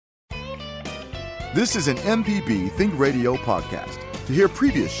This is an MPB Think Radio podcast. To hear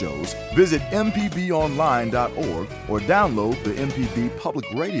previous shows, visit mpbonline.org or download the MPB Public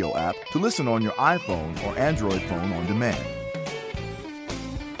Radio app to listen on your iPhone or Android phone on demand.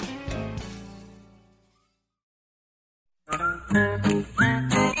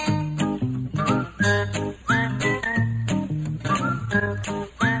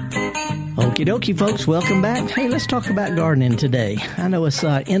 Okie dokie, folks. Welcome back. Hey, let's talk about gardening today. I know it's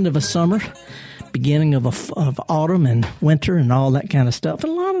end of a summer, beginning of autumn and winter and all that kind of stuff.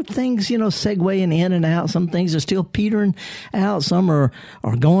 And a lot of things, segueing in and out. Some things are still petering out. Some are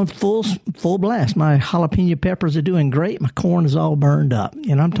going full blast. My jalapeno peppers are doing great. My corn is all burned up.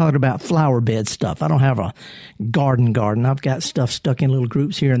 I'm talking about flower bed stuff. I don't have a garden. I've got stuff stuck in little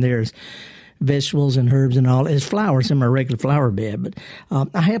groups here and there. Vegetables and herbs and all. There's flowers in my regular flower bed. But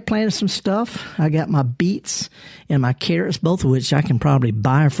I have planted some stuff. I got my beets and my carrots, both of which I can probably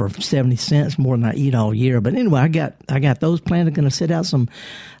buy for 70 cents more than I eat all year. But anyway, I got those planted. Going to set out some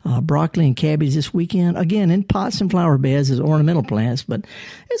broccoli and cabbage this weekend. Again, in pots and flower beds as ornamental plants. But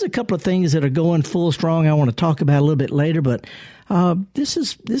there's a couple of things that are going full strong I want to talk about a little bit later. But this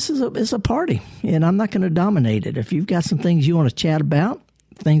is a party, and I'm not going to dominate it. If you've got some things you want to chat about,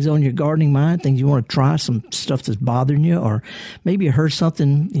 things on your gardening mind, things you want to try, some stuff that's bothering you, or maybe you heard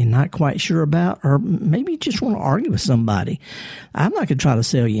something you're not quite sure about, or maybe you just want to argue with somebody. I'm not going to try to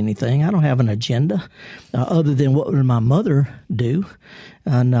sell you anything. I don't have an agenda other than what would my mother do.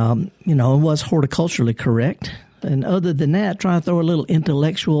 And, it was horticulturally correct. And other than that, try to throw a little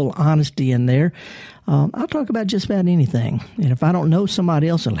intellectual honesty in there. I'll talk about just about anything. And if I don't know somebody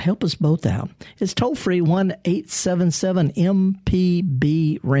else, it'll help us both out. It's toll-free,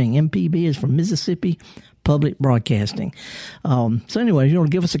 1-877-MPB-RING. MPB is from Mississippi Public Broadcasting. So anyway, you want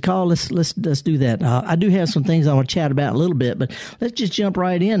to give us a call? Let's do that. I do have some things I want to chat about a little bit, but let's just jump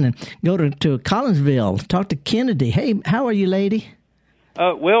right in and go to Collinsville, talk to Kennedy. Hey, how are you, lady?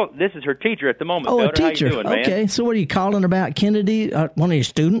 Well, this is her teacher at the moment. Oh, Daughter. a teacher. How you doing, man? Okay, so what are you calling about, Kennedy? One of your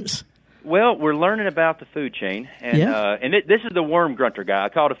students? Well, we're learning about the food chain, and this is the worm grunter guy. I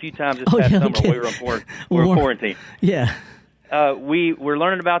called a few times this past summer when we were in quarantine. Yeah. We're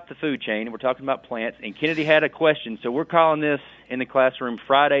learning about the food chain. We're talking about plants, and Kennedy had a question, so we're calling this in the classroom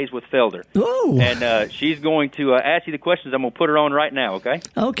Fridays with Felder. Oh. And she's going to ask you the questions. I'm going to put her on right now, okay?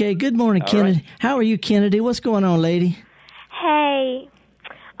 Okay, good morning, Kennedy. Right. How are you, Kennedy? What's going on, lady? Hey.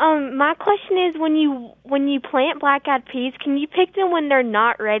 My question is, when you plant black-eyed peas, can you pick them when they're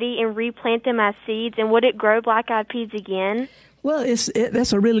not ready and replant them as seeds, and would it grow black-eyed peas again? Well,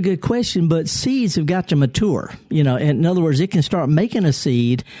 that's a really good question, but seeds have got to mature. In other words, it can start making a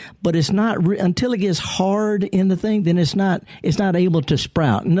seed, but it's not until it gets hard in the thing, then it's not able to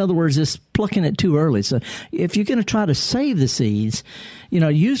sprout. In other words, it's plucking it too early. So if you're going to try to save the seeds,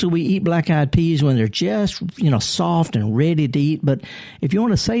 usually we eat black-eyed peas when they're just, soft and ready to eat. But if you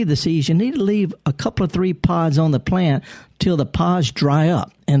want to save the seeds, you need to leave a couple of 3 pods on the plant till the pods dry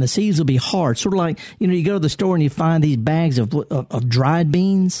up, and the seeds will be hard. Sort of like, you go to the store and you find these bags of dried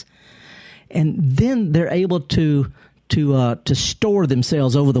beans, and then they're able to store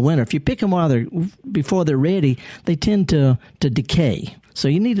themselves over the winter. If you pick them before they're ready, they tend to decay. So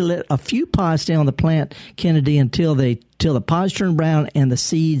you need to let a few pods stay on the plant, Kennedy, until the pods turn brown and the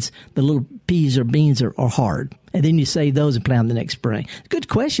seeds, the little peas or beans are hard. And then you save those and plant them the next spring. Good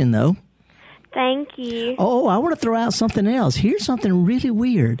question, though. Thank you. Oh, I want to throw out something else. Here's something really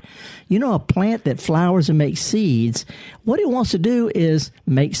weird. A plant that flowers and makes seeds, what it wants to do is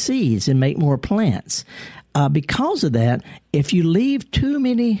make seeds and make more plants. Because of that, if you leave too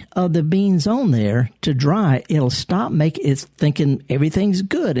many of the beans on there to dry, it'll stop it's thinking everything's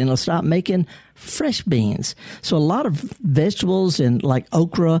good, and it'll stop making fresh beans. So a lot of vegetables and like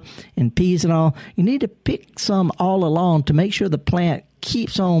okra and peas and all, you need to pick some all along to make sure the plant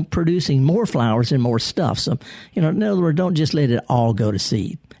keeps on producing more flowers and more stuff. So, in other words, don't just let it all go to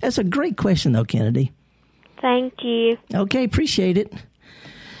seed. That's a great question, though, Kennedy. Thank you. Okay, appreciate it.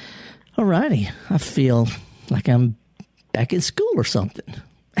 All righty. I feel like I'm back in school or something.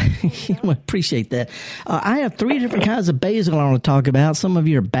 Appreciate that. I have 3 different kinds of basil I want to talk about. Some of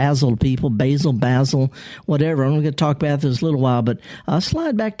you are basil people, basil, whatever. I'm going to talk about this a little while, but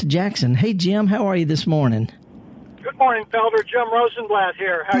slide back to Jackson. Hey, Jim, how are you this morning? Good morning, Felder. Jim Rosenblatt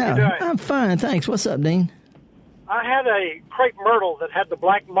here. How you doing? I'm fine, thanks. What's up, Dean? I had a crepe myrtle that had the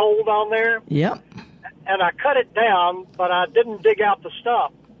black mold on there. Yep. And I cut it down, but I didn't dig out the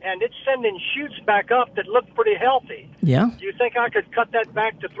stuff. And it's sending shoots back up that look pretty healthy. Yeah. Do you think I could cut that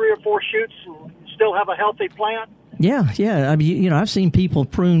back to 3 or 4 shoots and still have a healthy plant? Yeah. I mean, I've seen people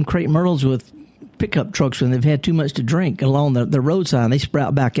prune crepe myrtles with pickup trucks when they've had too much to drink along the roadside. And they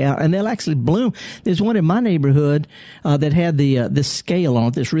sprout back out, and they'll actually bloom. There's one in my neighborhood that had this scale on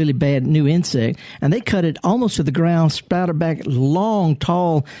it, this really bad new insect, and they cut it almost to the ground, sprouted back long,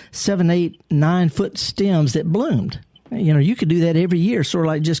 tall, 7, 8, 9 foot stems that bloomed. You know, you could do that every year, sort of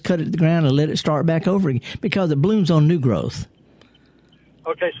like just cut it to the ground and let it start back over again, because it blooms on new growth.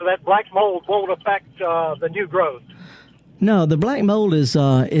 Okay, so that black mold won't affect the new growth. No, the black mold is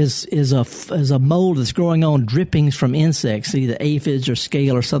a mold that's growing on drippings from insects, either aphids or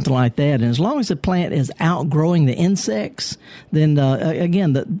scale or something like that. And as long as the plant is outgrowing the insects, then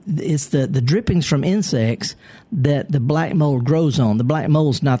again, it's the drippings from insects that the black mold grows on. The black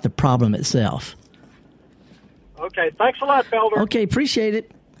mold's not the problem itself. Okay, thanks a lot, Felder. Okay, appreciate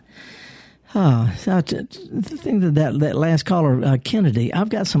it. The thing that last caller, Kennedy, I've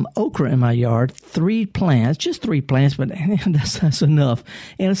got some okra in my yard, 3 plants, just 3 plants, but that's enough.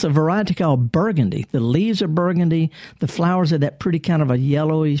 And it's a variety called burgundy. The leaves are burgundy. The flowers are that pretty kind of a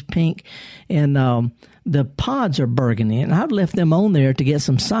yellowish pink. And the pods are burgundy. And I've left them on there to get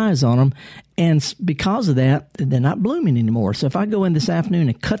some size on them. And because of that, they're not blooming anymore. So if I go in this afternoon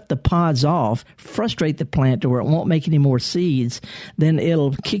and cut the pods off, frustrate the plant to where it won't make any more seeds, then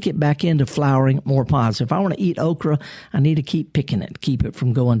it'll kick it back into flowering more pods. So if I want to eat okra, I need to keep picking it, keep it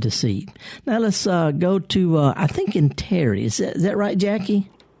from going to seed. Now let's go to, I think in Terry. Is that right,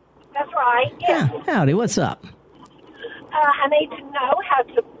 Jackie? That's right, yes. Yeah. Howdy, what's up? I need to know how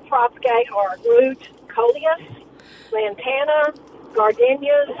to propagate or root coleus, lantana,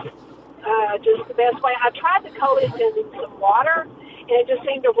 gardenias, just the best way. I tried the coleus in some water, and it just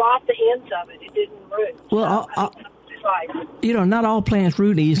seemed to rot the ends of it. It didn't root. Well, you know, not all plants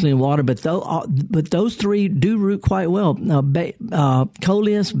root easily in water, but those 3 do root quite well.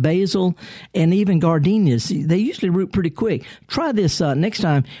 Coleus, basil, and even gardenias, they usually root pretty quick. Try this next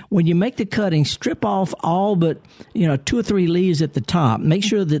time. When you make the cutting, strip off all but 2 or 3 leaves at the top. Make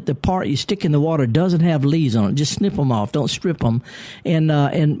sure that the part you stick in the water doesn't have leaves on it. Just snip them off. Don't strip them. And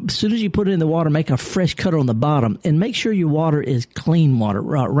as soon as you put it in the water, make a fresh cut on the bottom. And make sure your water is clean water,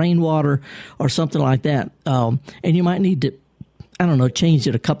 rainwater or something like that. And you might need to, change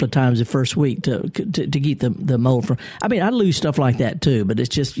it a couple of times the first week to keep the mold from. I mean, I lose stuff like that too, but it's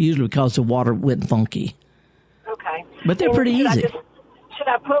just usually because the water went funky. Okay. But they're pretty easy.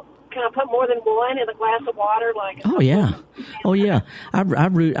 Can I put more than one in a glass of water? Oh yeah. I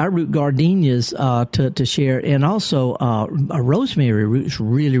root gardenias to share, and also a rosemary roots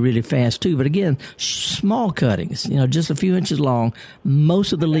really, really fast too. But again, small cuttings, just a few inches long.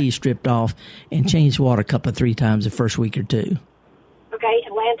 Most of the leaves stripped off, and change water a couple of 3 times the first week or 2. Okay,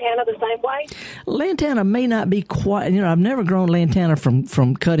 and lantana the same way? Lantana may not be quite, I've never grown lantana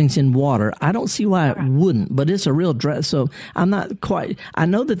from cuttings in water. I don't see why it wouldn't, but it's a real dry, so I'm not quite, I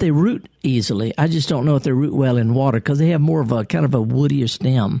know that they root easily. I just don't know if they root well in water because they have more of a kind of a woodier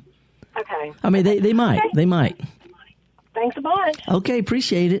stem. Okay. I mean, they might. Okay. They might. Thanks a bunch. Okay,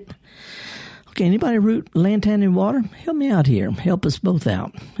 appreciate it. Okay, anybody root lantana in water? Help me out here. Help us both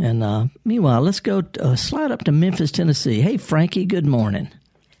out. And meanwhile, let's go slide up to Memphis, Tennessee. Hey, Frankie, good morning.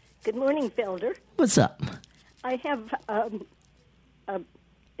 Good morning, Felder. What's up? I have an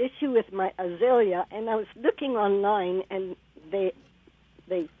issue with my azalea, and I was looking online, and they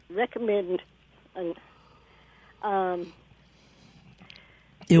recommend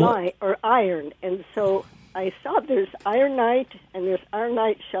lye or iron. And so I saw there's ironite, and there's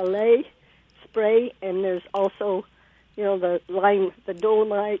ironite chalet spray, and there's also, the lime, the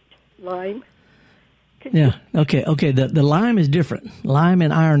dolomite lime. Okay. The lime is different. Lime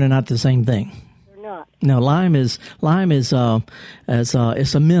and iron are not the same thing. They're not. No, lime is it's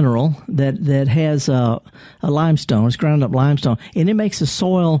a mineral that has a limestone. It's ground up limestone, and it makes the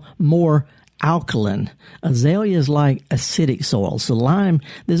soil more alkaline. Azalea is like acidic soil. So lime,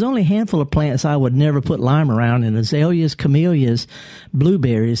 there's only a handful of plants I would never put lime around, and azaleas, camellias,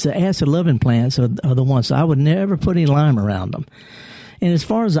 blueberries, the acid-loving plants are the ones. So I would never put any lime around them. And as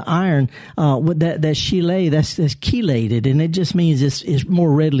far as the iron, with that chelat, that's chelated, and it just means it's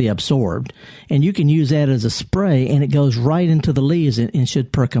more readily absorbed. And you can use that as a spray, and it goes right into the leaves and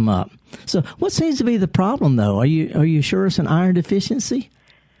should perk them up. So what seems to be the problem, though? Are you sure it's an iron deficiency?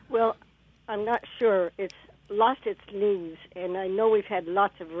 Well, I'm not sure. It's lost its leaves, and I know we've had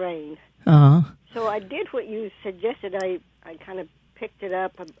lots of rain. Uh-huh. So I did what you suggested. I kind of picked it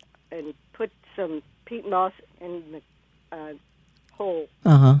up and put some peat moss in the hole.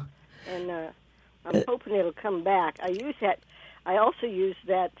 Uh-huh. And I'm hoping it'll come back. I use that. I also use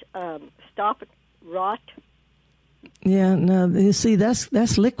that stop rot. Yeah, no, you see,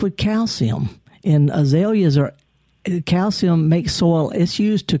 that's liquid calcium, and azaleas are calcium makes soil, it's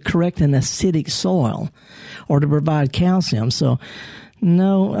used to correct an acidic soil or to provide calcium. So,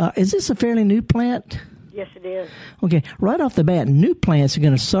 no, is this a fairly new plant? Yes, it is. Okay, right off the bat, new plants are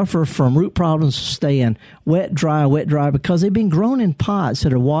going to suffer from root problems staying wet, dry, because they've been grown in pots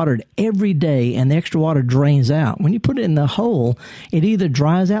that are watered every day and the extra water drains out. When you put it in the hole, it either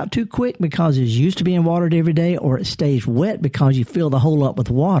dries out too quick because it's used to being watered every day, or it stays wet because you fill the hole up with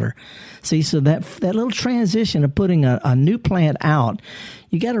water. See, so that little transition of putting a new plant out,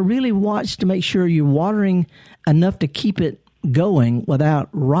 you got to really watch to make sure you're watering enough to keep it going without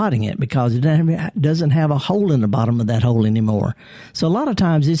rotting it, because it doesn't have a hole in the bottom of that hole anymore. So a lot of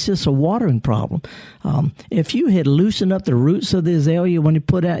times it's just a watering problem. If you had loosened up the roots of the azalea when you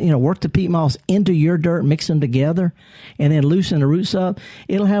put out, work the peat moss into your dirt, mix them together, and then loosen the roots up,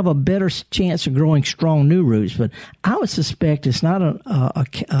 it'll have a better chance of growing strong new roots. But I would suspect it's not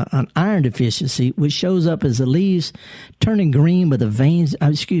an iron deficiency, which shows up as the leaves turning green, but the veins,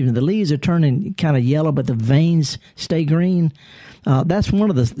 the leaves are turning kind of yellow, but the veins stay green. That's one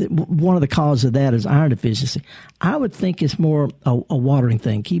of the causes of that is iron deficiency. I would think it's more a watering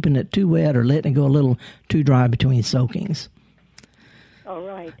thing, keeping it too wet or letting it go a little too dry between soakings. All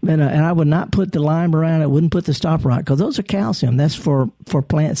right. And I would not put the lime around it. Wouldn't put the stopper on it, because those are calcium. That's for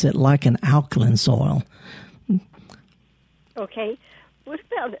plants that like an alkaline soil. Okay. What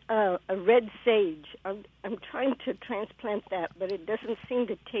about a red sage? I'm trying to transplant that, but it doesn't seem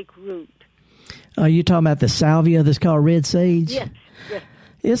to take root. Are you talking about the salvia that's called red sage? Yes.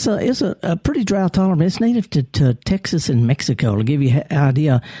 It's a pretty drought tolerant. It's native to Texas and Mexico. To give you an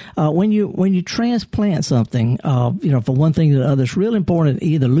idea, when you transplant something, for one thing or the other, it's real important to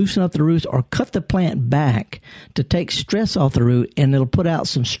either loosen up the roots or cut the plant back to take stress off the root, and it'll put out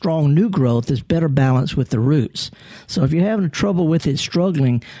some strong new growth that's better balanced with the roots. So if you're having trouble with it,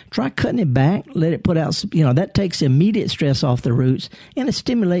 struggling, try cutting it back. Let it put out some, that takes immediate stress off the roots, and it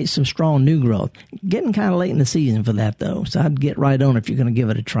stimulates some strong new growth. Getting kind of late in the season for that, though, so I'd get right on if you're going to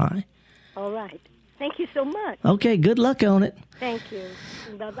give it a try. All right. Thank you so much. Okay, good luck on it. Thank you.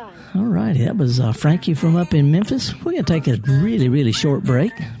 Bye-bye. All righty, that was Frankie from up in Memphis. We're going to take a really, really short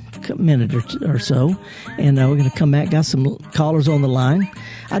break, a minute or so, and we're going to come back. Got some callers on the line.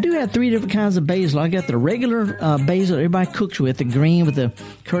 I do have 3 different kinds of basil. I got the regular basil everybody cooks with, the green with the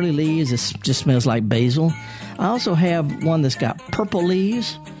curly leaves. It just smells like basil. I also have one that's got purple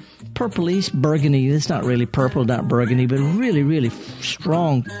leaves. Purplish burgundy. It's not really purple, not burgundy, but really, really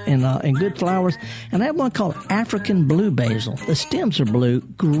strong and good flowers. And I have one called African blue basil. The stems are blue.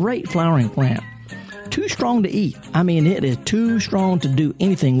 Great flowering plant. Too strong to eat. I mean, it is too strong to do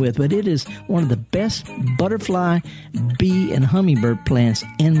anything with, but it is one of the best butterfly, bee, and hummingbird plants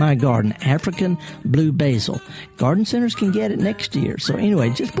in my garden. African blue basil. Garden centers can get it next year. So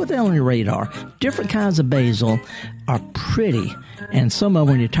anyway, just put that on your radar. Different kinds of basil are pretty, and some of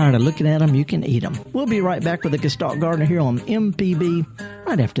them, when you're tired of looking at them, you can eat them. We'll be right back with the Gestalt Gardener here on MPB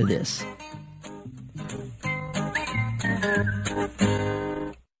right after this.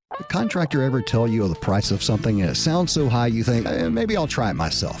 Contractor ever tell you the price of something and it sounds so high you think, maybe I'll try it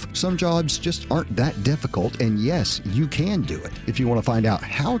myself? Some jobs just aren't that difficult, and yes, you can do it. If you want to find out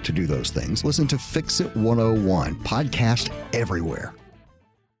how to do those things, listen to Fix It 101, podcast everywhere.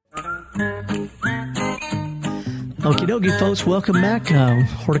 Okie dokie, folks. Welcome back.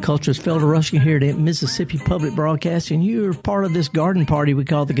 Horticulturist Felder Rushing here at Mississippi Public Broadcasting. You're part of this garden party we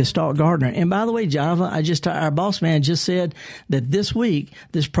call the Gestalt Gardener. And by the way, Java, our boss man just said that this week,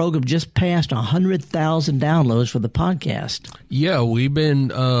 this program just passed 100,000 downloads for the podcast. Yeah, we've been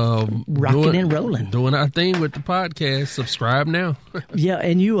rocking and rolling, doing our thing with the podcast. Subscribe now. Yeah,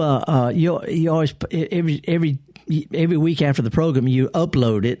 and you always every week after the program you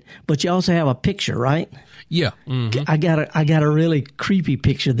upload it, but you also have a picture, right? Yeah. Mm-hmm. I got a really creepy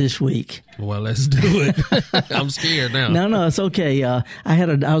picture this week. Well, let's do it. I'm scared now. No, it's okay. I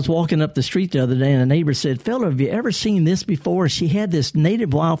was walking up the street the other day, and a neighbor said, "Fella, have you ever seen this before?" She had this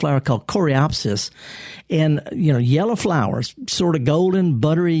native wildflower called Coreopsis, and yellow flowers, sort of golden,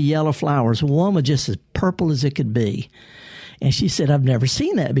 buttery yellow flowers. One was just as purple as it could be. And she said, "I've never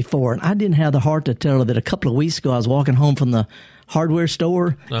seen that before." And I didn't have the heart to tell her that a couple of weeks ago I was walking home from the hardware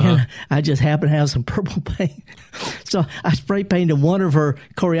store, and I just happened to have some purple paint. So I spray painted one of her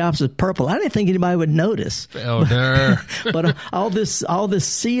Coreopsis purple. I didn't think anybody would notice. Oh, no. But all this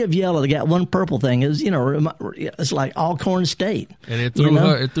sea of yellow, they got one purple thing. Is it's like Alcorn State. And it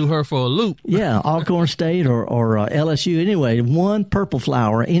threw her for a loop. Yeah, Alcorn State or LSU. Anyway, one purple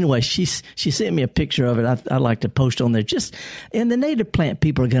flower. Anyway, she sent me a picture of it. I'd like to post on there. And the native plant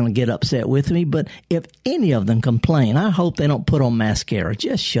people are going to get upset with me, but if any of them complain, I hope they don't put put on mascara.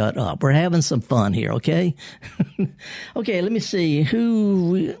 Just shut up. We're having some fun here, okay? Okay, let me see.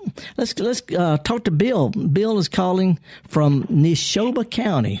 Let's talk to Bill. Bill is calling from Neshoba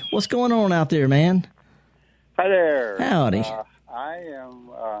County. What's going on out there, man? Hi there. Howdy. I am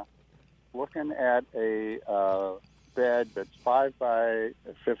looking at a bed that's 5 by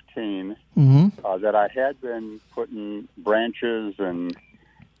 15 that I had been putting branches and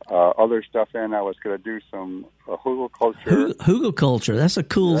other stuff in. I was going to do some hugelkultur. Hugelkultur. That's a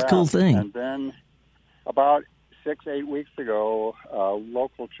cool thing. And then about 6-8 weeks ago, a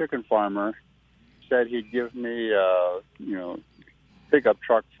local chicken farmer said he'd give me pickup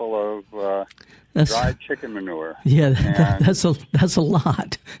truck full of dried chicken manure. Yeah, that's a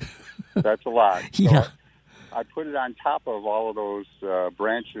lot. That's a lot. So yeah. I put it on top of all of those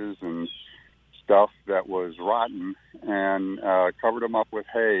branches and stuff that was rotten, and covered them up with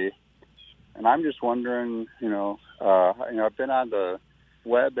hay. And I'm just wondering, I've been on the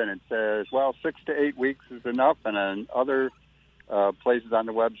web, and it says, 6 to 8 weeks is enough, and then other places on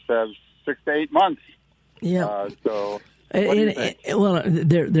the web says 6 to 8 months. Yeah. So. Well,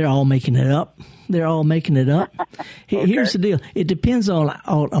 they're all making it up. They're all making it up. Okay. Here's the deal. It depends on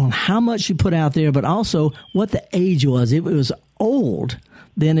how much you put out there, but also what the age was. If it was old,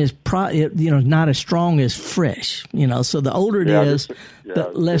 then it's not as strong as fresh. So the older it is, the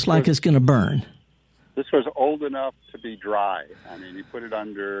less like it's going to burn. This was old enough to be dry. I mean, he put it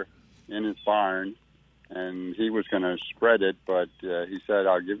in his barn, and he was going to spread it, but he said,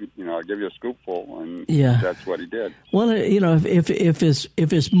 "I'll give you a scoopful," and that's what he did. Well, if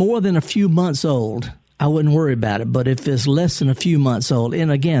it's more than a few months old, I wouldn't worry about it. But if it's less than a few months old,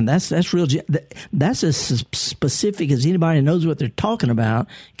 and again, that's real. That's as specific as anybody who knows what they're talking about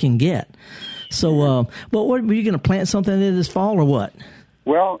can get. So, but what were you going to plant something in this fall or what?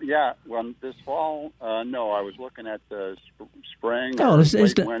 Well, yeah. Well, this fall, no. I was looking at the spring or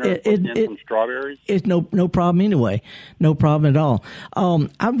late winter, putting in some strawberries. It's no problem anyway. No problem at all.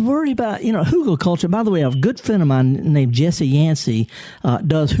 I'm worried about, hugelkultur. By the way, a good friend of mine named Jesse Yancey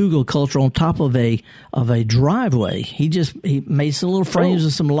does hugelkultur on top of a driveway. He made some little frames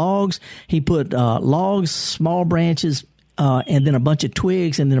with some logs. He put logs, small branches, and then a bunch of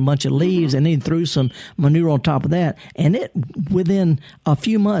twigs, and then a bunch of leaves, and then threw some manure on top of that. And it, within a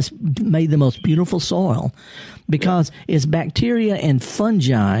few months, made the most beautiful soil because it's bacteria and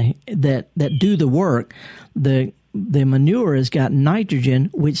fungi that do the work. The manure has got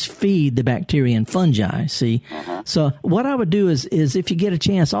nitrogen, which feed the bacteria and fungi, see? So what I would do is if you get a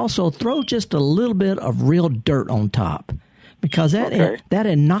chance, also throw just a little bit of real dirt on top because that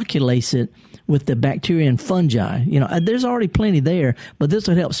inoculates it with the bacteria and fungi. There's already plenty there, but this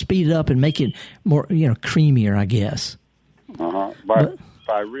would help speed it up and make it more, creamier, I guess.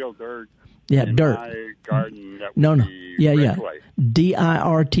 By real dirt. Yeah, in dirt. My garden, that would be clay.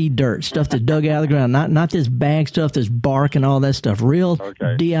 DIRT dirt, stuff that's dug out of the ground, not this bag stuff, this bark and all that stuff. Real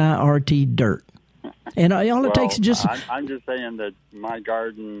DIRT dirt. And all it takes is just. I'm just saying that my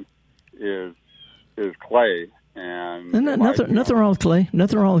garden is clay. And nothing wrong with clay.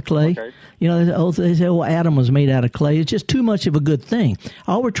 Nothing wrong with clay. Okay. They say, Adam was made out of clay. It's just too much of a good thing.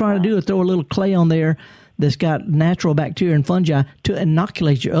 All we're trying to do is throw a little clay on there that's got natural bacteria and fungi to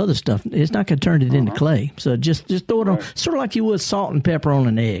inoculate your other stuff. It's not going to turn it into clay. So just throw it on, sort of like you would salt and pepper on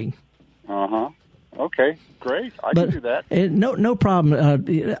an egg. Okay, great. I can do that. No problem.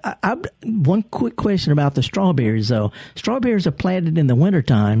 One quick question about the strawberries, though. Strawberries are planted in the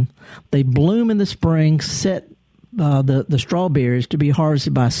wintertime. They bloom in the spring, set the strawberries to be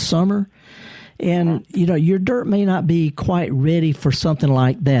harvested by summer. And, your dirt may not be quite ready for something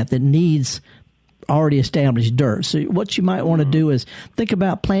like that needs already established dirt. So what you might want to do is think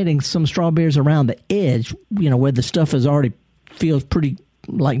about planting some strawberries around the edge, where the stuff feels pretty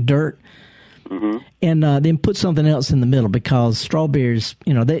like dirt. And then put something else in the middle because strawberries,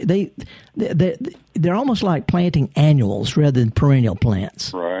 they're almost like planting annuals rather than perennial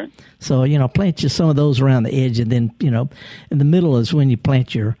plants. Right. So, plant just some of those around the edge, and then, in the middle is when you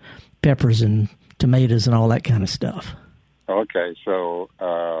plant your peppers and tomatoes and all that kind of stuff. Okay, so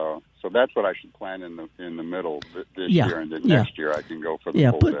that's what I should plant in the middle this year, and then next year I can go for the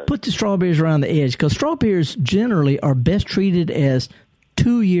full bed. Put the strawberries around the edge because strawberries generally are best treated as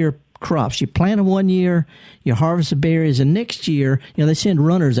 2-year crops. You plant them 1 year, you harvest the berries, and next year, they send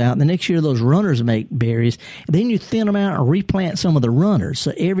runners out, and the next year those runners make berries, and then you thin them out and replant some of the runners.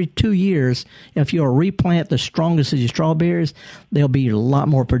 So every 2 years, if you'll replant the strongest of your strawberries, they'll be a lot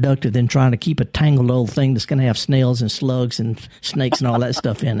more productive than trying to keep a tangled old thing that's going to have snails and slugs and snakes and all that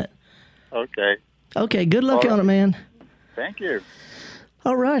stuff in it. Okay, good luck on it, man. Thank you.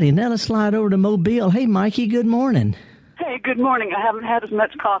 All righty, now let's slide over to Mobile. Hey, Mikey, good morning. Hey, good morning. I haven't had as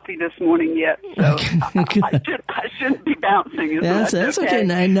much coffee this morning yet, so I shouldn't be bouncing. That's okay.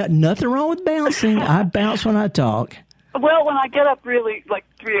 Nothing wrong with bouncing. I bounce when I talk. Well, when I get up really like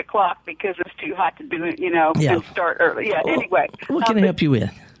 3 o'clock because it's too hot to do it, and start early. Yeah, anyway. What can I help you with?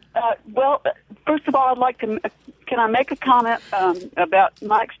 Well, first of all, I'd like to, can I make a comment about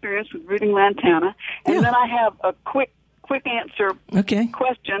my experience with rooting lantana? And then I have a quick answer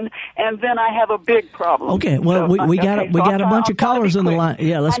question, and then I have a big problem. Okay, well, we got a bunch of callers on the line.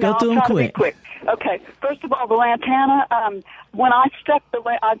 Yeah, let's go through them quick. Okay, first of all, the lantana, when I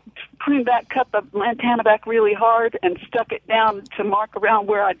I pruned that, cut the lantana back really hard and stuck it down to mark around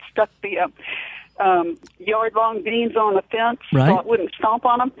where I'd stuck the yard-long beans on the fence so it wouldn't stomp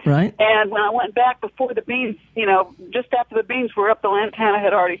on them. Right. And when I went back before the beans, just after the beans were up, the lantana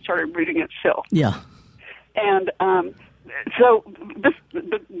had already started rooting itself. Yeah. And so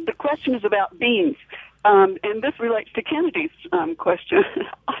the question is about beans. And this relates to Kennedy's question.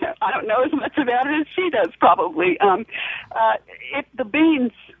 I don't know as much about it as she does, probably.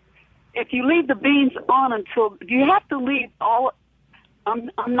 If you leave the beans on do you have to leave all?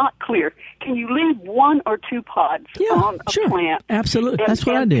 I'm not clear. Can you leave 1 or 2 pods on a plant? Absolutely. That's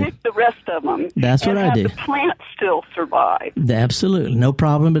what I do. Pick the rest of them. That's what I do. And the plant still survive. Absolutely. No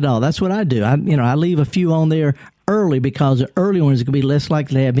problem at all. That's what I do. I leave a few on there early because the early ones are going to be less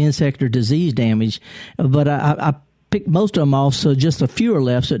likely to have insect or disease damage. But I pick most of them off so just a few are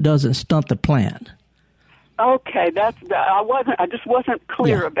left so it doesn't stunt the plant. Okay, I just wasn't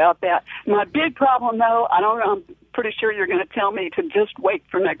clear about that. My big problem, though, I'm pretty sure you're going to tell me to just wait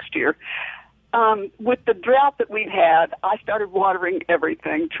for next year. With the drought that we've had, I started watering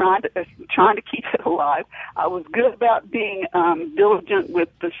everything, trying to keep it alive. I was good about being diligent with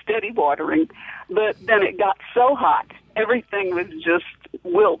the steady watering, but then it got so hot, everything was just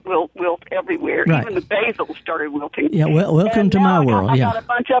wilt everywhere. Right. Even the basil started wilting. Yeah, welcome to my world. I got a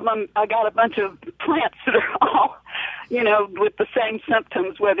bunch of them. I got a bunch of plants that are all, with the same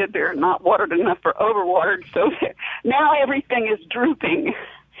symptoms, whether they're not watered enough or overwatered. So now everything is drooping.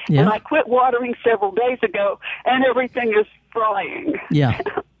 Yeah. And I quit watering several days ago, and everything is frying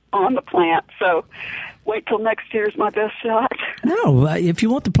on the plant. So wait till next year's my best shot. No, if you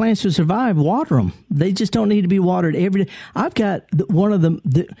want the plants to survive, water them. They just don't need to be watered every day. I've got one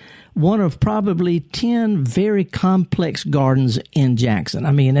of probably 10 very complex gardens in Jackson.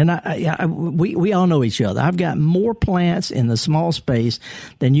 I mean, and we all know each other. I've got more plants in the small space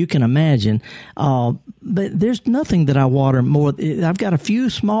than you can imagine. But there's nothing that I water more. I've got a few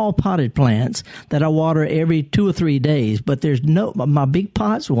small potted plants that I water every 2 or 3 days, but my big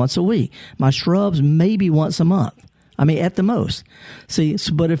pots once a week. My shrubs maybe once a month. I mean, at the most. See,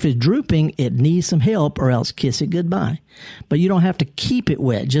 but if it's drooping, it needs some help or else kiss it goodbye. But you don't have to keep it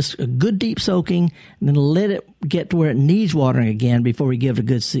wet. Just a good deep soaking, and then let it get to where it needs watering again before we give it a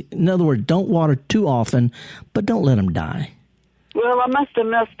good in other words, don't water too often, but don't let them die. Well, I must have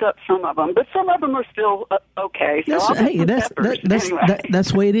messed up some of them, but some of them are still okay. So that's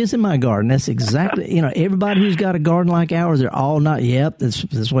the way it is in my garden. That's exactly, everybody who's got a garden like ours, they're all not, that's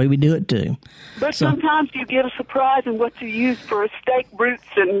the way we do it too. But sometimes you get a surprise in what you use for steak roots,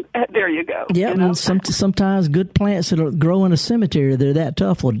 and there you go. Yeah, and sometimes good plants that grow in a cemetery, they're that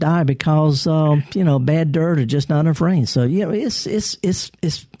tough, will die because, bad dirt or just not enough rain. So,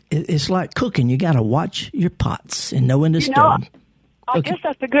 it's like cooking. You got to watch your pots and know when to stir them. I guess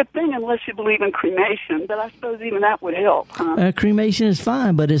that's a good thing unless you believe in cremation, but I suppose even that would help. Huh? Cremation is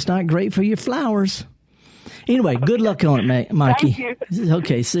fine, but it's not great for your flowers. Anyway, good luck on it, Mikey. Thank you.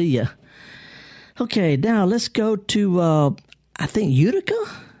 Okay, see ya. Okay, now let's go to, I think, Utica?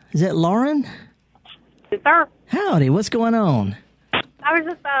 Is that Lauren? Yes, sir. Howdy, what's going on? I was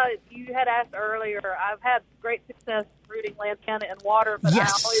just, you had asked earlier, I've had great success rooting lantana in water, but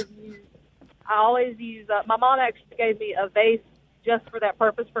yes. I always use, my mom actually gave me a vase just for that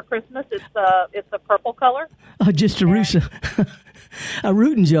purpose for Christmas. It's a purple color. Oh, just a rooting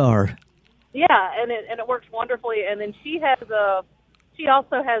jar. Yeah, and it works wonderfully. And then she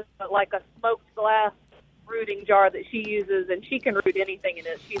also has like a smoked glass rooting jar that she uses, and she can root anything in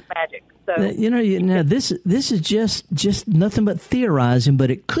it. She's magic. So this is just nothing but theorizing,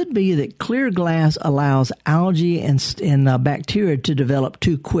 but it could be that clear glass allows algae and bacteria to develop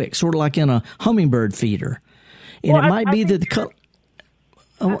too quick, sort of like in a hummingbird feeder. And it might be that the color.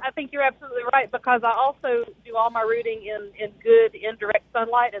 I think you're absolutely right, because I also do all my rooting in good indirect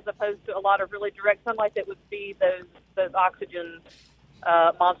sunlight as opposed to a lot of really direct sunlight that would be those oxygen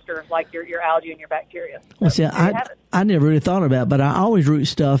monsters like your algae and your bacteria. So well, see, I never really thought about it, but I always root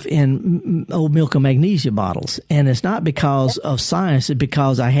stuff in old milk and magnesia bottles, and it's not because of science; it's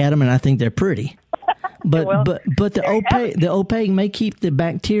because I had them and I think they're pretty. but the opaque may keep the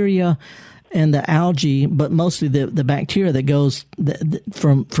bacteria and the algae, but mostly the bacteria that goes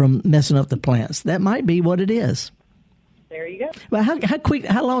from messing up the plants. That might be what it is. There you go. Well,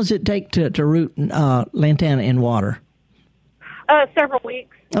 how long does it take to root lantana in water? Several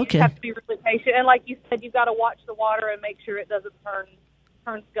weeks. Okay. You have to be really patient, and like you said, you've got to watch the water and make sure it doesn't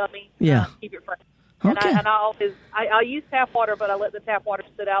turn scummy. Yeah. Keep it fresh. Okay. And I use tap water, but I let the tap water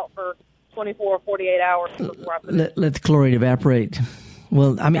sit out for 24 or 48 hours before I put it. Let the chloride evaporate.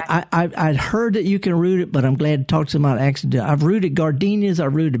 Well, I mean, I'd heard that you can root it, but I'm glad to talk to somebody actually. I've rooted gardenias,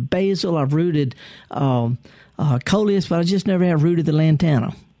 I've rooted basil, I've rooted coleus, but I just never have rooted the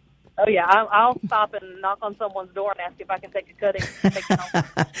lantana. Oh, yeah. I'll stop and knock on someone's door and ask if I can take a cutting.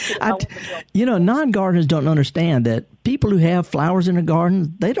 Non-gardeners don't understand that people who have flowers in their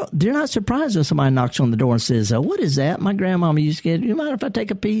garden, they're not surprised when somebody knocks on the door and says, what is that? My grandmama used to get, you mind if I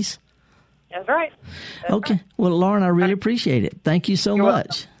take a piece? That's right. Okay. Right. Well, Lauren, I really appreciate it. Thank you so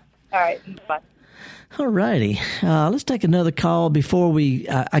much. Welcome. All right. Bye. All righty. Let's take another call before we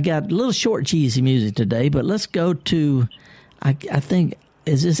I got a little short, cheesy music today, but let's go to, I think,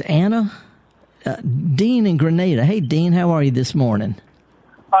 is this Anna? Dean in Grenada. Hey, Dean, how are you this morning?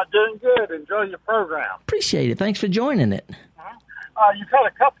 Doing good. Enjoy your program. Appreciate it. Thanks for joining it. You've had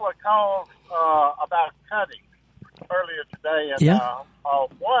a couple of calls about cutting earlier today. And,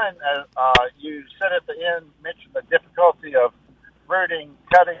 one, you said at the end, mentioned the difficulty of rooting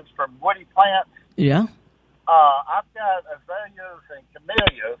cuttings from woody plants. Yeah. I've got azaleas and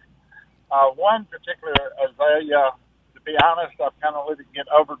camellias. One particular azalea, to be honest, I've kind of let it get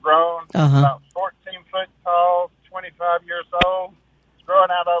overgrown. About 14 foot tall, 25 years old. It's growing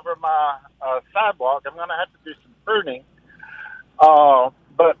out over my sidewalk. I'm going to have to do some pruning.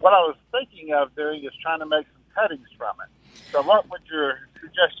 But what I was thinking of doing is trying to make some cuttings from it. So what would your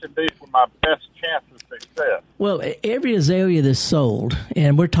suggestion be for my best chance of success? Well, every azalea that's sold,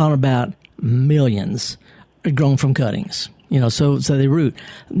 and we're talking about millions, are grown from cuttings. So they root.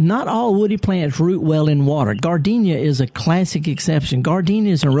 Not all woody plants root well in water. Gardenia is a classic exception.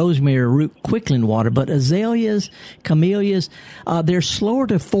 Gardenias and rosemary root quickly in water, but azaleas, camellias, they're slower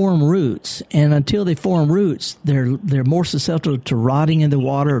to form roots, and until they form roots, they're more susceptible to rotting in the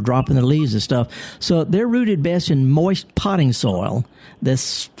water or dropping the leaves and stuff. So they're rooted best in moist potting soil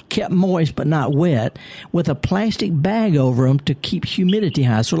that's kept moist but not wet, with a plastic bag over them to keep humidity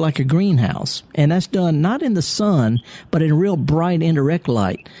high, sort of like a greenhouse. And that's done not in the sun, but in real bright indirect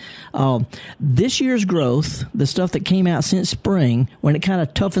light. This year's growth, the stuff that came out since spring, when it kind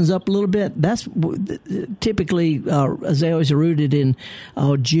of toughens up a little bit, that's typically azaleas are rooted in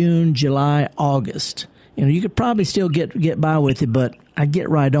June, July, August. You could probably still get by with it, but I get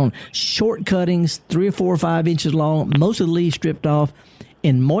right on. Short cuttings, 3 or 4 or 5 inches long, most of the leaves stripped off,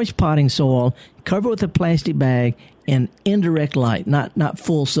 in moist potting soil, cover with a plastic bag, and indirect light, not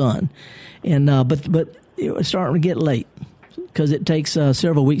full sun. And but it's starting to get late because it takes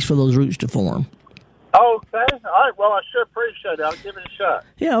several weeks for those roots to form. Okay. All right. Well, I sure appreciate it. I'll give it a shot.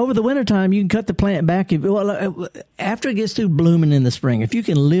 Yeah, over the wintertime, you can cut the plant back. After it gets through blooming in the spring, if you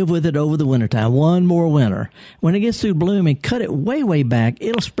can live with it over the wintertime, one more winter, when it gets through blooming, cut it way, way back.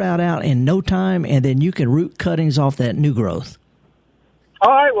 It'll sprout out in no time, and then you can root cuttings off that new growth. All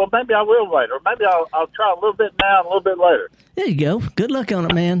right, well, maybe I will later. Maybe I'll try a little bit now and a little bit later. There you go. Good luck on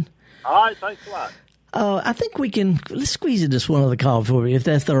it, man. All right, thanks a lot. I think let's squeeze it just one other call for you, if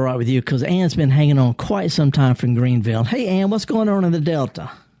that's all right with you, because Ann's been hanging on quite some time from Greenville. Hey, Ann, what's going on in the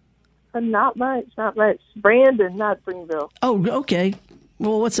Delta? Not much. Brandon, not Greenville. Oh, okay.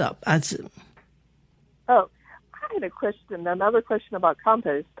 Well, what's up? I had another question about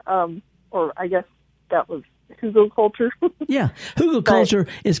compost, or I guess that was hugelkultur. Yeah, hugelkultur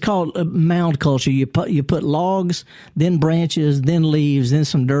is called mound culture. You put logs, then branches, then leaves, then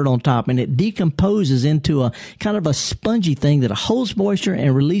some dirt on top, and it decomposes into a kind of a spongy thing that holds moisture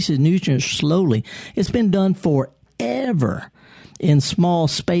and releases nutrients slowly. It's been done forever in small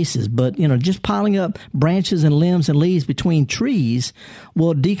spaces, but just piling up branches and limbs and leaves between trees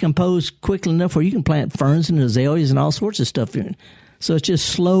will decompose quickly enough where you can plant ferns and azaleas and all sorts of stuff in. So it's just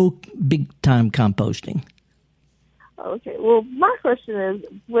slow, big time composting. Okay. Well, my question is,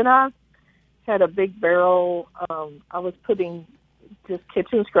 when I had a big barrel, I was putting just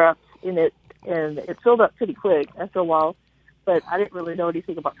kitchen scraps in it, and it filled up pretty quick after a while, but I didn't really know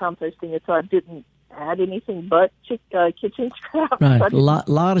anything about composting it, so I didn't add anything but kitchen scraps. Right. A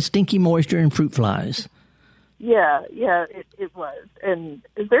lot of stinky moisture and fruit flies. Yeah, it was. And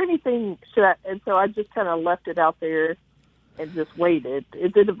is there anything, and so I just kind of left it out there and just waited.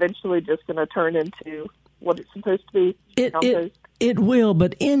 Is it eventually just going to turn into what it's supposed to be? It will,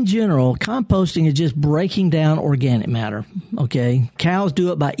 but in general, composting is just breaking down organic matter, okay? Cows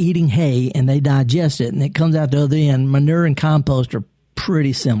do it by eating hay, and they digest it, and it comes out the other end. Manure and compost are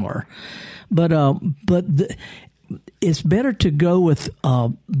pretty similar. But it's better to go with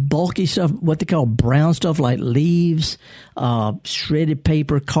bulky stuff, what they call brown stuff like leaves, shredded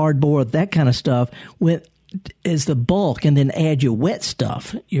paper, cardboard, that kind of stuff as the bulk, and then add your wet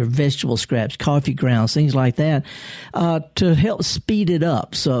stuff, your vegetable scraps, coffee grounds, things like that, to help speed it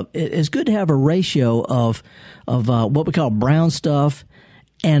up. So it's good to have a ratio of what we call brown stuff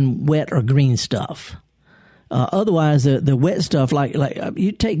and wet or green stuff. Otherwise, the wet stuff, like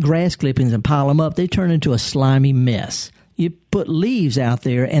you take grass clippings and pile them up, they turn into a slimy mess. You put leaves out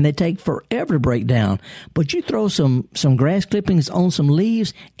there, and they take forever to break down. But you throw some grass clippings on some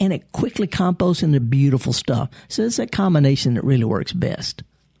leaves, and it quickly composts into beautiful stuff. So it's a combination that really works best.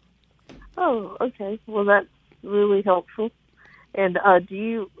 Oh, okay. Well, that's really helpful. And do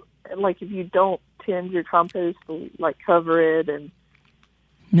you, like, if you don't tend your compost, like cover it and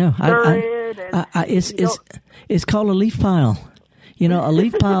no, it's called a leaf pile. You know, a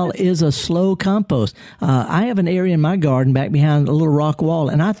leaf pile is a slow compost. I have an area in my garden back behind a little rock wall,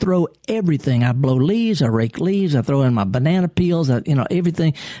 and I throw everything. I blow leaves, I rake leaves, I throw in my banana peels,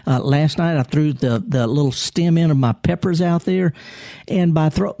 everything. Last night I threw the little stem end of my peppers out there, and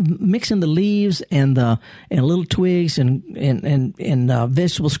by mixing the leaves and little twigs and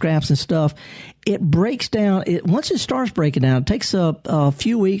vegetable scraps and stuff, it breaks down. Once it starts breaking down, it takes a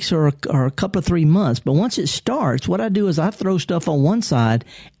few weeks or a couple of 3 months. But once it starts, what I do is I throw stuff on one side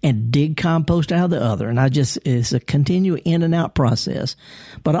and dig compost out of the other. And it's a continual in and out process.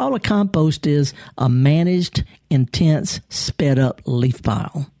 But all a compost is a managed, intense, sped up leaf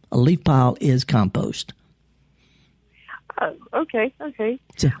pile. A leaf pile is compost. Okay.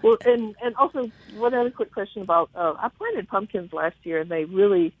 So, well, and also one other quick question about, I planted pumpkins last year, and they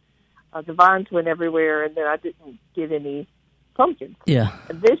really, the vines went everywhere, and then I didn't get any pumpkins. Yeah.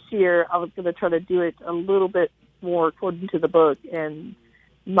 And this year, I was going to try to do it a little bit more according to the book, and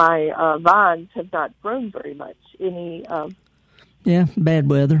my vines have not grown very much. Any bad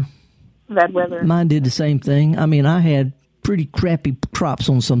weather. Bad weather. Mine did the same thing. I mean, I had pretty crappy crops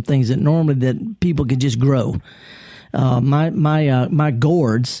on some things that people could just grow. My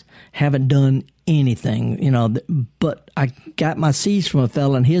gourds haven't done anything, but I got my seeds from a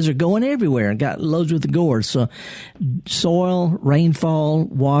fella, and his are going everywhere, and got loads with the gourds. So soil, rainfall,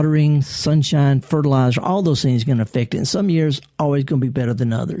 watering, sunshine, fertilizer, all those things are going to affect it. And some years always going to be better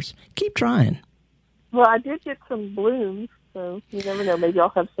than others. Keep trying. Well, I did get some blooms, so you never know. Maybe I'll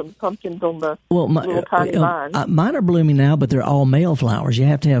have some pumpkins on the little tiny vines. Mine are blooming now, but they're all male flowers. You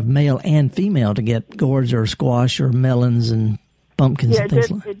have to have male and female to get gourds or squash or melons and pumpkins and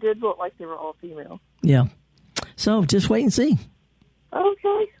things like that. It did look like they were all female. Yeah. So just wait and see.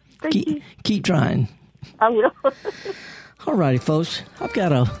 Okay. Thank you. Keep trying. I will. All righty, folks. I've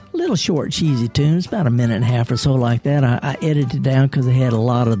got a little short, cheesy tune. It's about a minute and a half or so like that. I edited it down because it had a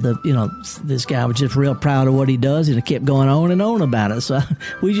lot of this guy was just real proud of what he does, and it kept going on and on about it. So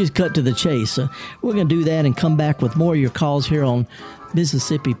we just cut to the chase. So we're going to do that and come back with more of your calls here on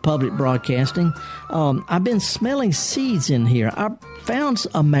Mississippi Public Broadcasting. I've been smelling seeds in here. I found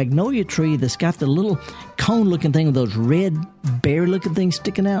a magnolia tree that's got the little cone-looking thing with those red berry-looking things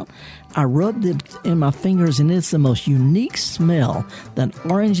sticking out. I rubbed it in my fingers, and it's the most unique smell. That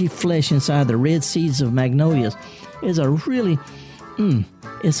orangey flesh inside the red seeds of magnolias is a really,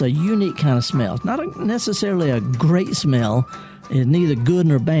 it's a unique kind of smell. It's not necessarily a great smell. It's neither good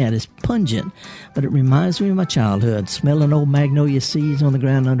nor bad. It's pungent, but it reminds me of my childhood, smelling old magnolia seeds on the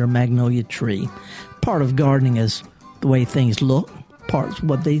ground under a magnolia tree. Part of gardening is the way things look, parts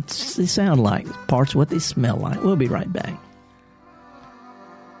what they sound like, parts what they smell like. We'll be right back.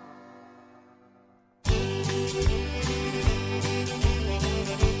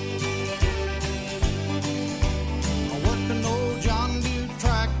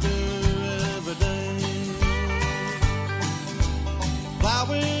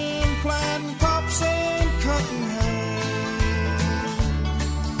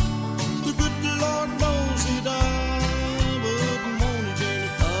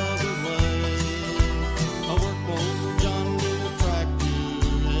 John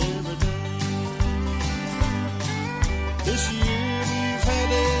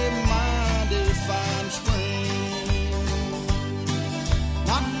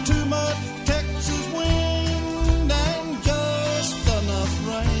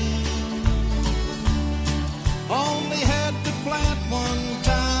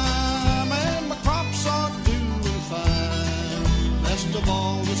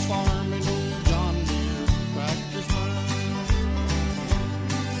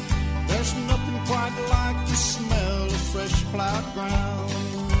plowed ground.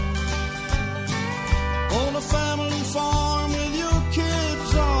 On a family farm with your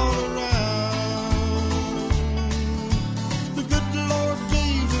kids all around. The good Lord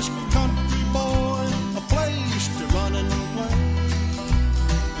gave this country boy a place to run and play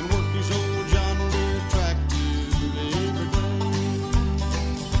and work his old John Deere tractor every day.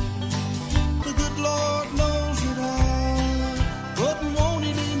 The good Lord knows that I wouldn't want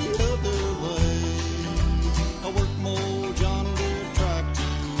it any other way. I work my old John Deere tractor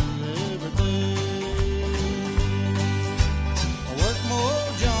every day. I work my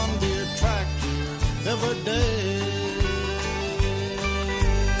old John Deere tractor every day.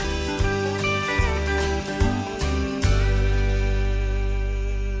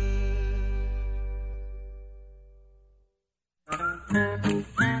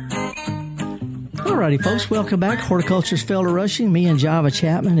 Alrighty, folks, welcome back. Horticulture's Felder Rushing, me and Java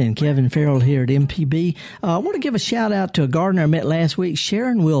Chapman and Kevin Farrell here at MPB. I want to give a shout out to a gardener I met last week,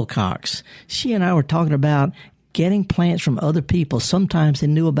 Sharon Wilcox. She and I were talking about getting plants from other people. Sometimes they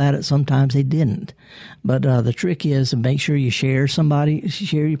knew about it, sometimes they didn't. But the trick is to make sure you share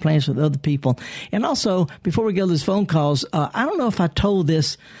your plants with other people. And also, before we go to these phone calls, I don't know if I told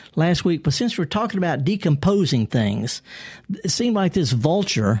this last week, but since we're talking about decomposing things, it seemed like this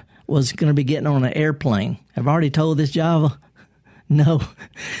vulture was going to be getting on an airplane. I've already told this, Java. No,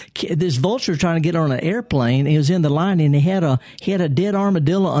 this vulture trying to get on an airplane. He was in the line and he had a dead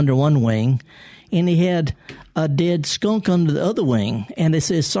armadillo under one wing, and he had a dead skunk under the other wing. And they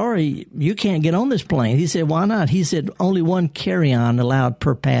said, "Sorry, you can't get on this plane." He said, "Why not?" He said, "Only one carry-on allowed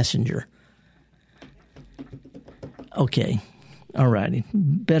per passenger." Okay, all righty.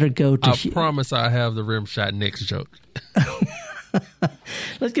 Better go to. I promise I have the rim shot next joke.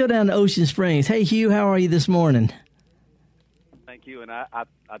 Let's go down to Ocean Springs. Hey, Hugh, how are you this morning? Thank you, and I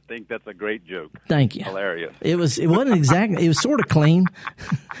think that's a great joke. Thank you. Hilarious. It wasn't exactly. It was sort of clean.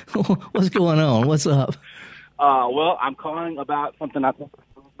 What's going on? What's up? Well, I'm calling about something I think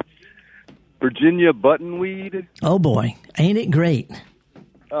Virginia buttonweed. Oh boy, ain't it great?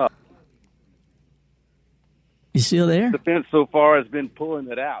 You still there? The fence so far has been pulling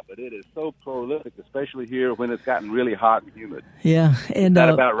it out, but it is so prolific, especially here when it's gotten really hot and humid. Yeah, and is that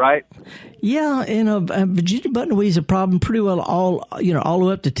about right? Yeah, and Virginia buttonweed is a problem pretty well all the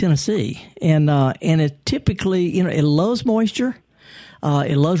way up to Tennessee, and it typically it loves moisture.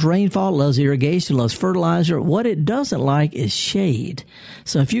 It loves rainfall, it loves irrigation, it loves fertilizer. What it doesn't like is shade.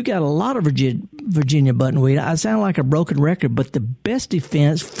 So if you got a lot of Virginia buttonweed, I sound like a broken record, but the best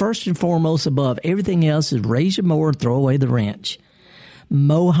defense, first and foremost above everything else, is raise your mower and throw away the wrench.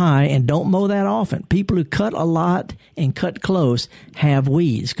 Mow high and don't mow that often. People who cut a lot and cut close have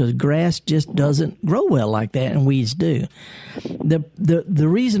weeds because grass just doesn't grow well like that, and weeds do. The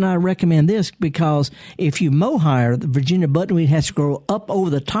reason I recommend this, because if you mow higher, the Virginia buttonweed has to grow up over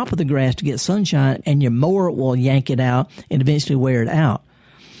the top of the grass to get sunshine, and your mower will yank it out and eventually wear it out.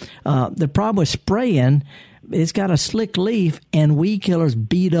 The problem with spraying, it's got a slick leaf, and weed killers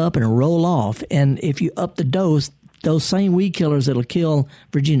beat up and roll off. And if you up the dose, those same weed killers that'll kill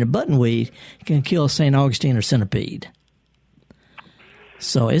Virginia buttonweed can kill St. Augustine or centipede.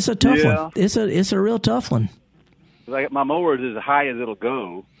 So it's a tough one. It's a real tough one. Like my mower is as high as it'll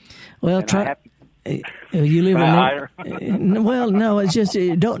go. Well, try. You live higher. Well, no, it's just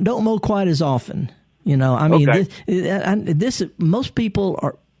don't mow quite as often. I mean, okay. this most people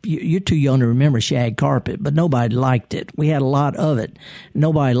are. You're too young to remember shag carpet, but nobody liked it. We had a lot of it.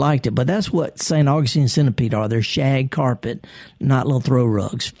 Nobody liked it, but that's what St. Augustine and centipede are. They're shag carpet, not little throw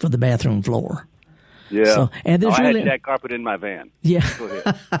rugs for the bathroom floor. Yeah. So, and there's I really had shag carpet in my van. Yeah. Go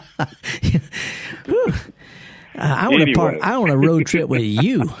ahead. I want a road trip with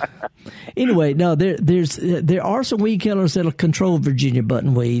you. Anyway, no, there are some weed killers that'll control Virginia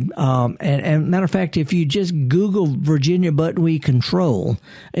buttonweed. And matter of fact, if you just Google Virginia buttonweed control,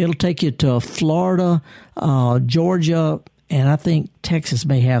 it'll take you to Florida, Georgia, and I think Texas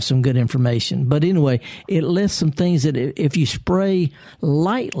may have some good information. But anyway, it lists some things that if you spray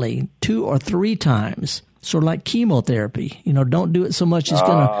lightly 2 or 3 times, sort of like chemotherapy, don't do it so much it's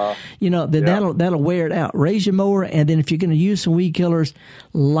gonna, that'll wear it out. Raise your mower, and then if you're gonna use some weed killers,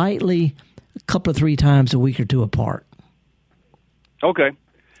 lightly, a couple of 3 times a week or 2 apart. Okay,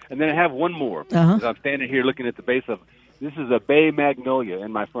 and then I have one more. Uh-huh. I'm standing here looking at the base of this is a bay magnolia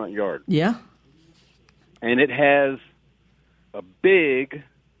in my front yard. Yeah, and it has a big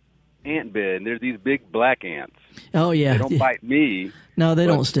ant bed, and there's these big black ants. Oh yeah, they don't bite me. No, they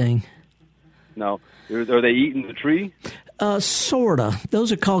don't sting. No. Are they eating the tree? Sorta.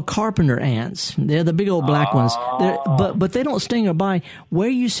 Those are called carpenter ants. They're the big old black ones. But they don't sting or bite. Where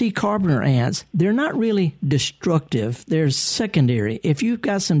you see carpenter ants, they're not really destructive. They're secondary. If you've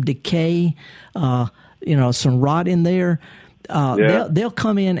got some decay, some rot in there, they'll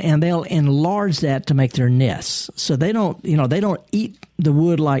come in and they'll enlarge that to make their nests. So they don't eat the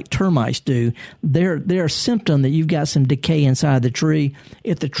wood like termites do. They're a symptom that you've got some decay inside the tree.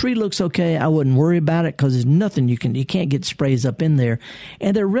 If the tree looks okay, I wouldn't worry about it because there's nothing you can't get sprays up in there,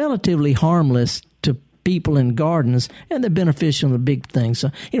 and they're relatively harmless to people in gardens, and they're beneficial in the big things. So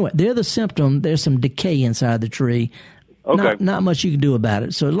anyway, they're the symptom. There's some decay inside the tree. Okay. Not much you can do about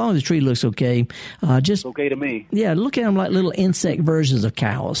it. So as long as the tree looks okay, just okay to me. Yeah, look at them like little insect versions of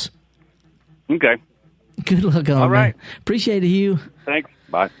cows. Okay. Good luck on them. All right. Man. Appreciate it, Hugh. Thanks.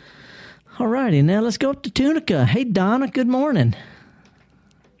 Bye. All righty. Now let's go up to Tunica. Hey, Donna. Good morning.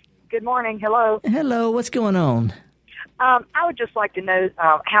 Good morning. Hello. Hello. What's going on? I would just like to know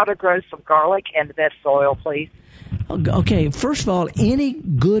how to grow some garlic and the best soil, please. Okay, first of all, any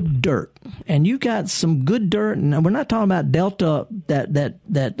good dirt, and you got some good dirt, and we're not talking about Delta,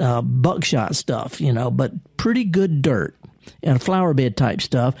 that buckshot stuff, but pretty good dirt and flower bed type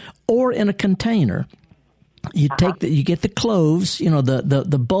stuff, or in a container. You you get the cloves,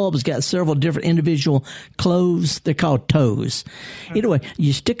 the bulb's got several different individual cloves. They're called toes. Anyway,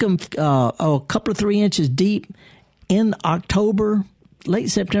 you stick them a couple of 3 inches deep in October.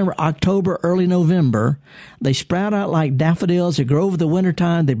 Late September, October, early November. They sprout out like daffodils. They grow over the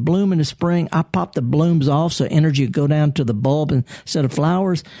wintertime. They bloom in the spring. I pop the blooms off so energy go down to the bulb instead of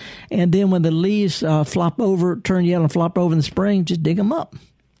flowers. And then when the leaves flop over, turn yellow and flop over in the spring, just dig them up.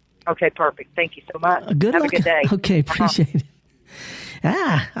 Okay, perfect. Thank you so much. Have a good day. Okay, appreciate it.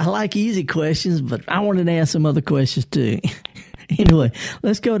 I like easy questions, but I wanted to ask some other questions too. Anyway,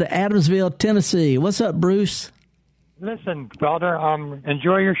 let's go to Adamsville, Tennessee. What's up, Bruce? Listen, brother,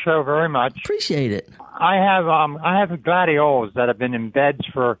 enjoy your show very much. Appreciate it. I have gladiols that have been in beds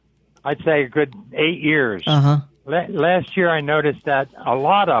for, I'd say, a good 8 years. Last year, I noticed that a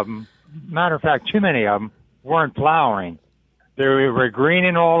lot of them, matter of fact, too many of them, weren't flowering. They were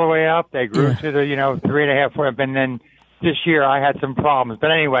greening all the way up. They grew to the 3.5 foot, and then this year I had some problems. But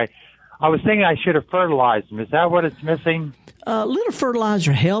anyway, I was thinking I should have fertilized them. Is that what it's missing? A little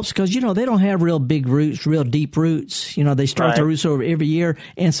fertilizer helps because, they don't have real big roots, real deep roots. They start their roots over every year.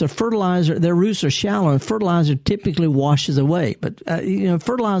 And so fertilizer, their roots are shallow, and fertilizer typically washes away. But,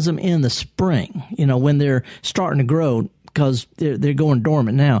 fertilize them in the spring, when they're starting to grow because they're going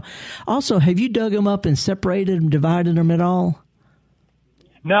dormant now. Also, have you dug them up and separated them, divided them at all?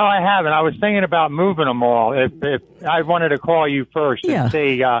 No, I haven't. I was thinking about moving them all. If I wanted to call you first and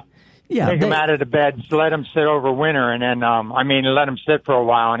see... take them out of the beds, let them sit over winter, and then, let them sit for a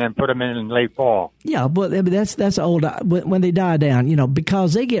while, and then put them in late fall. Yeah, but that's old. When they die down,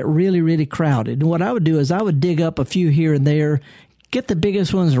 because they get really, really crowded. And what I would do is I would dig up a few here and there, get the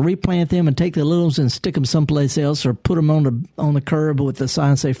biggest ones and replant them, and take the little ones and stick them someplace else, or put them on the curb with the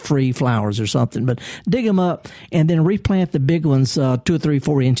sign say free flowers or something. But dig them up and then replant the big ones 2 or 3,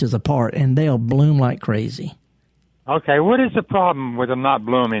 4 inches apart, and they'll bloom like crazy. Okay, what is the problem with them not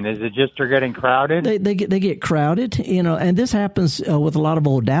blooming? Is it just they're getting crowded? They get crowded, and this happens with a lot of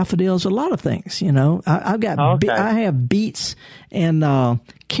old daffodils, a lot of things. I have beets and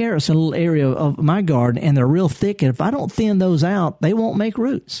carrots in a little area of my garden, and they're real thick. And if I don't thin those out, they won't make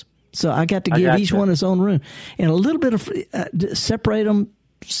roots. So I got to give each one its own room, and a little bit of separate them.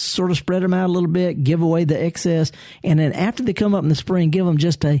 Sort of spread them out a little bit, give away the excess, and then after they come up in the spring, give them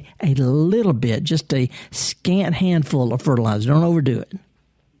just a little bit, just a scant handful of fertilizer. Don't overdo it.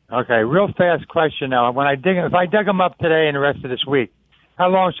 Okay, real fast question now. If I dug them up today and the rest of this week, how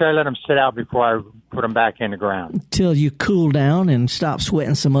long should I let them sit out before I put them back in the ground? Till you cool down and stop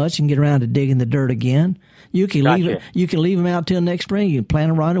sweating so much and get around to digging the dirt again. You can leave it. You can leave them out till next spring. You can plant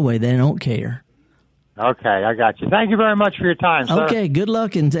them right away. They don't care. Okay, I got you. Thank you very much for your time, sir. Okay, good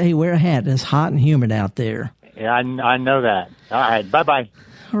luck, and hey, wear a hat. It's hot and humid out there. Yeah, I know that. All right, bye-bye.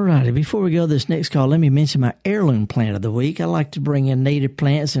 All righty, before we go to this next call, let me mention my heirloom plant of the week. I like to bring in native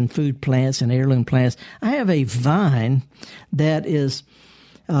plants and food plants and heirloom plants. I have a vine that is...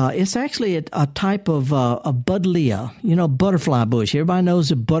 it's actually a type of a buddleia, butterfly bush. Everybody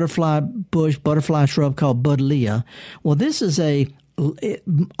knows a butterfly shrub called buddleia. Well, this is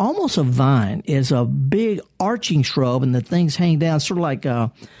almost a vine. Is a big arching shrub, and the things hang down sort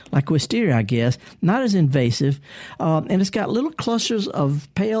of like wisteria, I guess. Not as invasive, and it's got little clusters of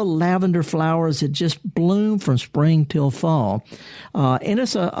pale lavender flowers that just bloom from spring till fall. And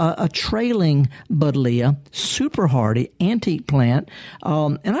it's a trailing buddleia, super hardy, antique plant,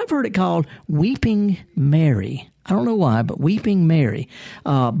 and I've heard it called Weeping Mary. I don't know why, but Weeping Mary.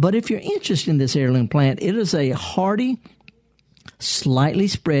 But if you're interested in this heirloom plant, it is a hardy, slightly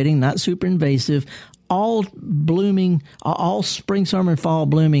spreading, not super invasive, all blooming, all spring, summer, and fall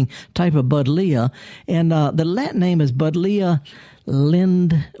blooming type of Buddleia. And the Latin name is Buddleia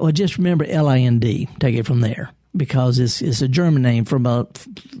lind, or just remember L-I-N-D. Take it from there, because it's a German name from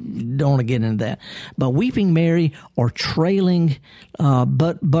don't want to get into that. But Weeping Mary or trailing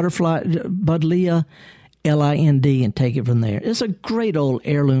butterfly Buddleia, L-I-N-D, and take it from there. It's a great old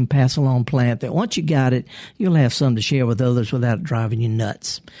heirloom pass-along plant that once you got it, you'll have some to share with others without it driving you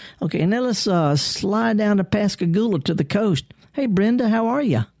nuts. Okay, now let's slide down to Pascagoula to the coast. Hey, Brenda, how are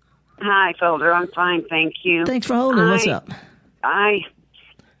you? Hi, Felder. I'm fine, thank you. Thanks for holding. What's up? I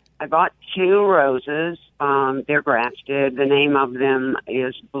bought 2 roses. They're grafted. The name of them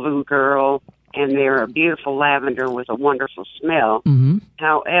is Blue Girl, and they're a beautiful lavender with a wonderful smell. Mm-hmm.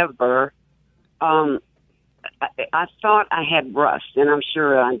 However, I thought I had rust, and I'm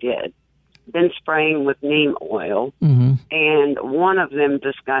sure I did. Been spraying with neem oil, and one of them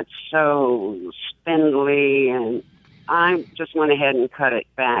just got so spindly, and I just went ahead and cut it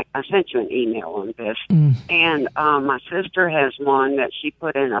back. I sent you an email on this. And my sister has one that she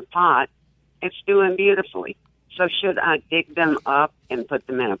put in a pot. It's doing beautifully. So should I dig them up and put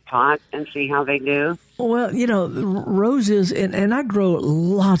them in a pot and see how they do? Well, you know, roses, and I grow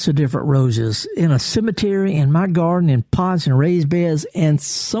lots of different roses in a cemetery, in my garden, in pots and raised beds, and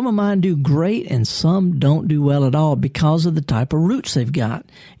some of mine do great and some don't do well at all because of the type of roots they've got.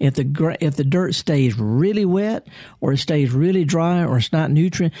 If the dirt stays really wet or it stays really dry or it's not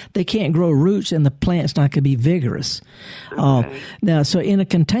nutrient, they can't grow roots and the plant's not going to be vigorous. Okay. Now, so in a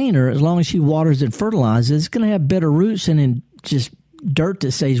container, as long as she waters and fertilizes, it's going to have better roots than in just dirt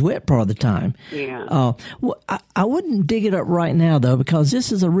that stays wet part of the time. Yeah. I wouldn't dig it up right now, though, because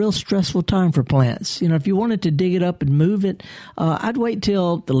this is a real stressful time for plants. You know, if you wanted to dig it up and move it, I'd wait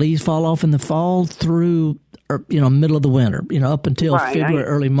till the leaves fall off in the fall through, middle of the winter, up until February,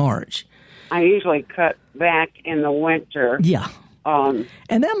 early March. I usually cut back in the winter. Yeah. And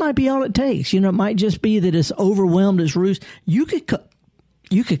that might be all it takes. It might just be that it's overwhelmed its roots. You could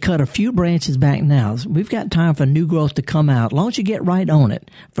cut a few branches back now. We've got time for new growth to come out. As long as you get right on it,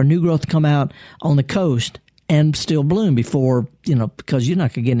 for new growth to come out on the coast and still bloom before, because you're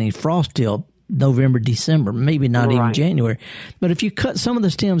not going to get any frost till November, December, maybe not even January. But if you cut some of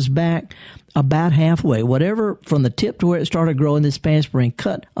the stems back about halfway, whatever, from the tip to where it started growing this past spring,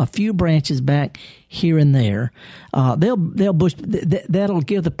 cut a few branches back here and there. They'll bush. That'll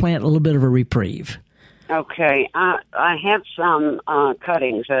give the plant a little bit of a reprieve. Okay, I have some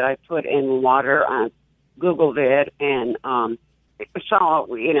cuttings that I put in water. I Googled it and saw,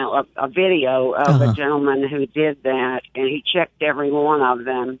 a video of a gentleman who did that, and he checked every one of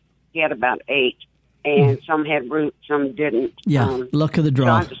them. He had about 8, and some had roots, some didn't. Yeah, luck of the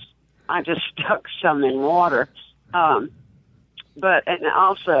draw. So I just stuck some in water. And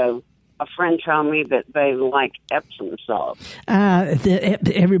also, a friend told me that they like Epsom salt.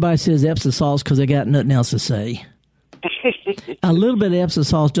 Everybody says Epsom salts because they got nothing else to say. A little bit of Epsom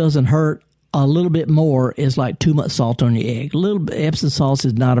salt doesn't hurt. A little bit more is like too much salt on your egg. A little bit Epsom salt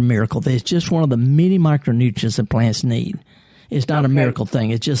is not a miracle. It's just one of the many micronutrients that plants need. It's not a miracle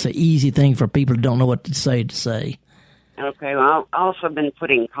thing. It's just an easy thing for people who don't know what to say. Okay, well, I've also been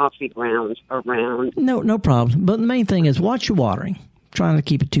putting coffee grounds around. No problem. But the main thing is watch your watering. Trying to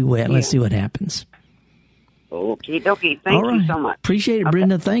keep it too wet. Let's see what happens. Okie dokie. Thank you so much. Appreciate it,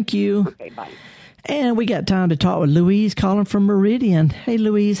 Brenda. Thank you. Okay, bye. And we got time to talk with Louise calling from Meridian. Hey,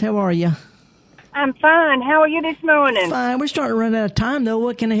 Louise, how are you? I'm fine. How are you this morning? Fine. We're starting to run out of time, though.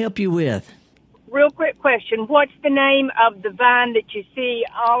 What can I help you with? Real quick question. What's the name of the vine that you see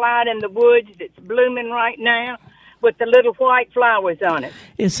all out in the woods that's blooming right now with the little white flowers on it?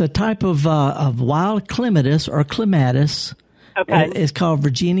 It's a type of wild clematis or clematis. Okay. It's called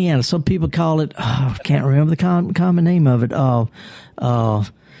Virginiana. Some people call it, I can't remember the common name of it.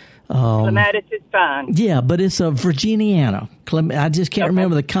 Clematis is fine. Yeah, but it's a Virginiana. I just can't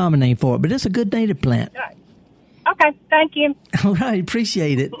remember the common name for it, but it's a good native plant. Okay, thank you. All right,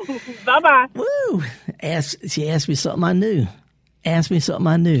 appreciate it. Bye-bye. Woo! She asked me something I knew. That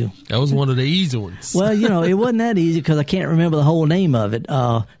was one of the easy ones. Well, it wasn't that easy because I can't remember the whole name of it.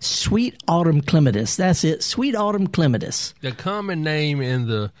 Sweet autumn clematis. That's it. Sweet autumn clematis. The common name and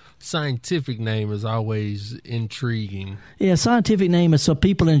the scientific name is always intriguing. Yeah, scientific name is so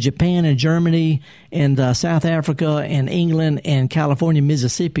people in Japan and Germany and South Africa and England and California,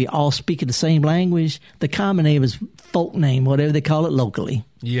 Mississippi all speak the same language. The common name is folk name, whatever they call it locally.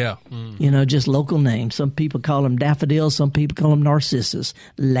 Yeah. Just local names. Some people call them daffodils. Some people call them narcissus.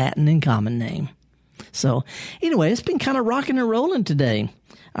 Latin and common name. So anyway, it's been kind of rocking and rolling today.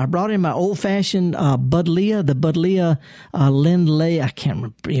 I brought in my old-fashioned Budlia, the Budlia Lindley. I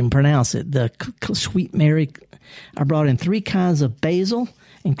can't even pronounce it. The Sweet Mary. I brought in 3 kinds of basil,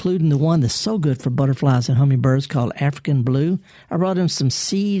 including the one that's so good for butterflies and hummingbirds called African Blue. I brought in some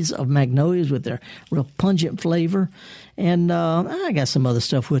seeds of magnolias with their real pungent flavor. And I got some other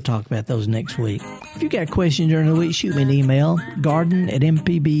stuff. We'll talk about those next week. If you got questions during the week, shoot me an email,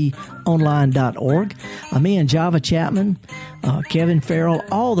 garden@mpbonline.org. Me and Java Chapman, Kevin Farrell,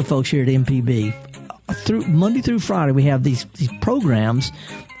 all the folks here at MPB. Through Monday through Friday, we have these programs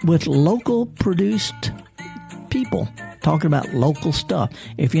with local produced people talking about local stuff.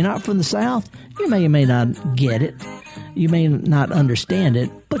 If you're not from the South, you may or may not get it. You may not understand it,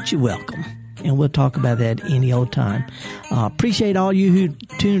 but you're welcome. And we'll talk about that any old time. Appreciate all you who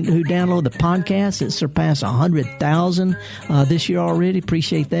download the podcast. It surpassed 100,000 this year already.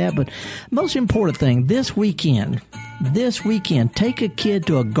 Appreciate that. But most important thing, this weekend, take a kid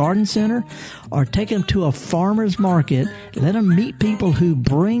to a garden center or take them to a farmer's market. Let them meet people who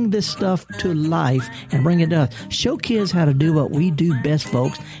bring this stuff to life and bring it to us. Show kids how to do what we do best,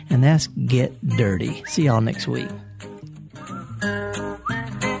 folks, and that's get dirty. See y'all next week.